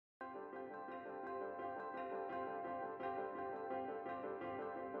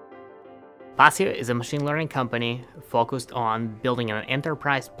Passio is a machine learning company focused on building an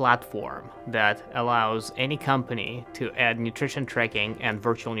enterprise platform that allows any company to add nutrition tracking and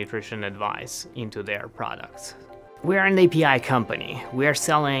virtual nutrition advice into their products. We're an API company. We're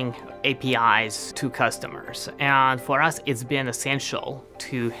selling APIs to customers, and for us it's been essential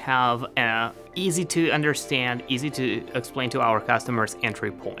to have an easy to understand, easy to explain to our customers entry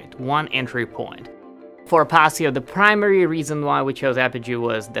point, one entry point. For Passio, the primary reason why we chose Apigee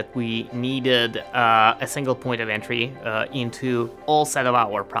was that we needed a single point of entry into all set of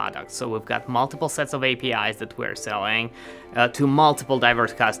our products. So we've got multiple sets of APIs that we're selling to multiple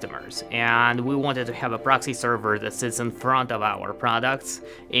diverse customers. And we wanted to have a proxy server that sits in front of our products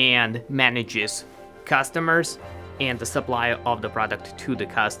and manages customers and the supply of the product to the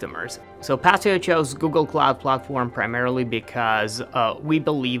customers. So Passio chose Google Cloud Platform primarily because we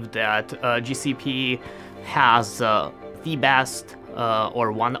believe that GCP has the best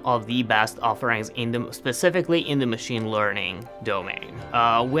or one of the best offerings specifically in the machine learning domain.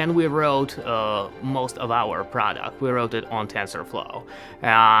 When we wrote most of our product, we wrote it on TensorFlow,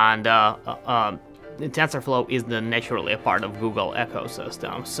 and TensorFlow is naturally a part of Google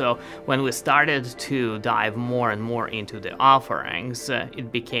ecosystem. So when we started to dive more and more into the offerings,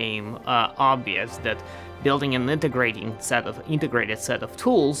 it became obvious that building an integrated set of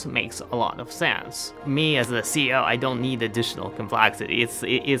tools makes a lot of sense. Me as the CEO, I don't need additional complexity. It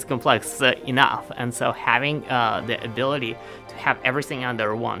is complex enough, and so having the ability to have everything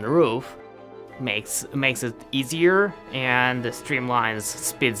under one roof makes it easier and streamlines,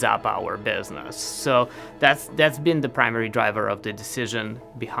 speeds up our business. So that's been the primary driver of the decision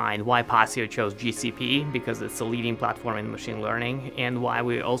behind why Passio chose GCP, because it's a leading platform in machine learning, and why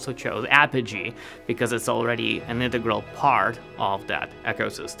we also chose Apigee, because it's already an integral part of that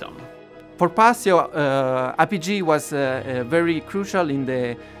ecosystem. For Passio, Apigee was very crucial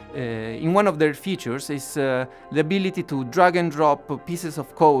in one of their features, is the ability to drag and drop pieces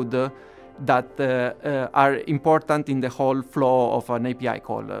of code that are important in the whole flow of an API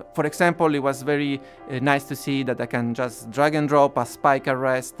call. For example, it was very nice to see that I can just drag and drop a spike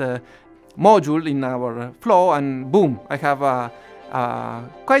arrest module in our flow, and boom, I have a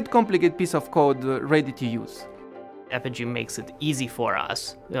quite complicated piece of code ready to use. Apigee makes it easy for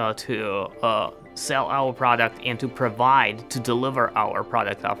us to sell our product and to deliver our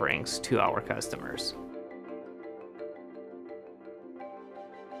product offerings to our customers.